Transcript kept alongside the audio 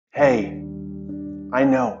Hey, I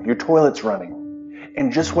know your toilet's running,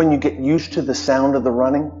 and just when you get used to the sound of the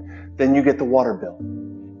running, then you get the water bill,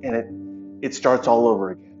 and it starts all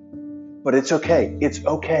over again. But it's okay. It's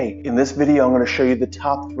okay. In this video, I'm going to show you the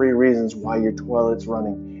top 3 reasons why your toilet's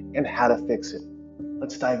running and how to fix it.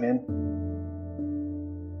 Let's dive in.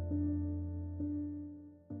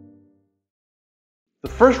 The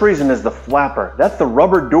first reason is the flapper. That's the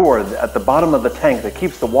rubber door at the bottom of the tank that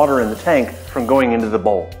keeps the water in the tank from going into the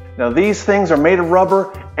bowl. Now these things are made of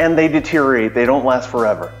rubber and they deteriorate. They don't last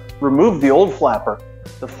forever. Remove the old flapper.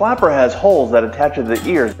 The flapper has holes that attach to the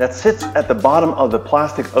ears that sits at the bottom of the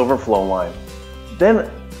plastic overflow line.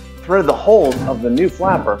 Then thread the holes of the new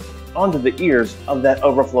flapper onto the ears of that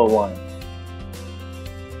overflow line.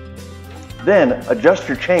 Then adjust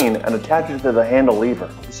your chain and attach it to the handle lever.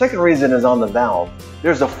 The second reason is on the valve.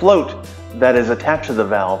 There's a float that is attached to the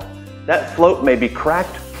valve. That float may be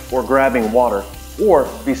cracked or grabbing water or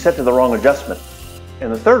be set to the wrong adjustment.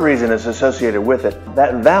 And the third reason is associated with it.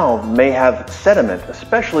 That valve may have sediment,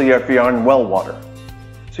 especially if you're on well water.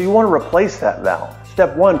 So you want to replace that valve.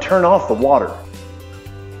 Step 1, turn off the water.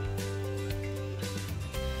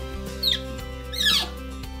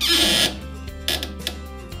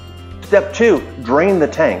 Step 2, drain the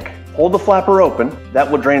tank. Hold the flapper open.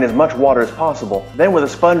 That will drain as much water as possible. Then with a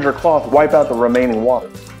sponge or cloth, wipe out the remaining water.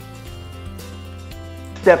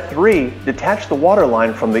 Step 3, detach the water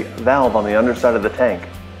line from the valve on the underside of the tank.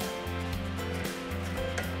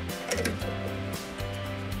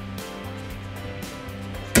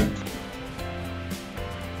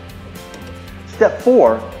 Step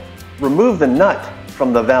 4, remove the nut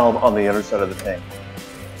from the valve on the underside of the tank.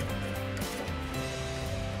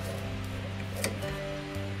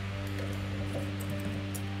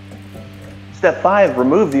 Step 5,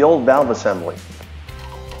 remove the old valve assembly.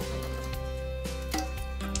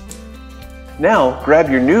 Now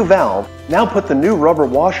grab your new valve. Now put the new rubber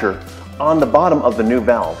washer on the bottom of the new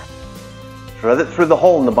valve. Thread it through the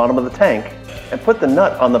hole in the bottom of the tank and put the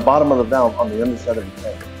nut on the bottom of the valve on the underside of the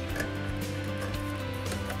tank.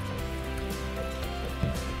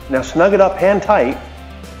 Now snug it up hand tight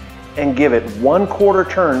and give it 1/4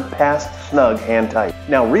 turn past snug hand tight.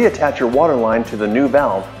 Now reattach your water line to the new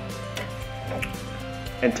valve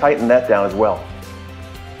and tighten that down as well.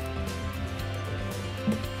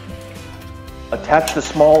 Attach the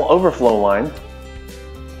small overflow line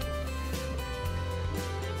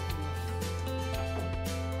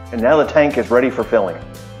and now the tank is ready for filling.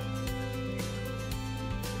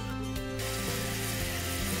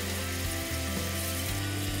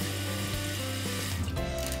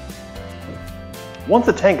 Once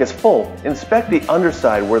the tank is full, inspect the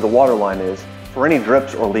underside where the water line is for any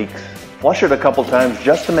drips or leaks. Flush it a couple times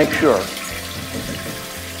just to make sure.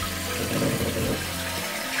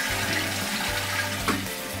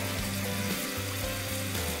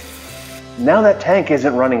 Now that tank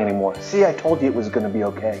isn't running anymore. See, I told you it was going to be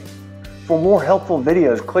okay. For more helpful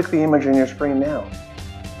videos, click the image on your screen now.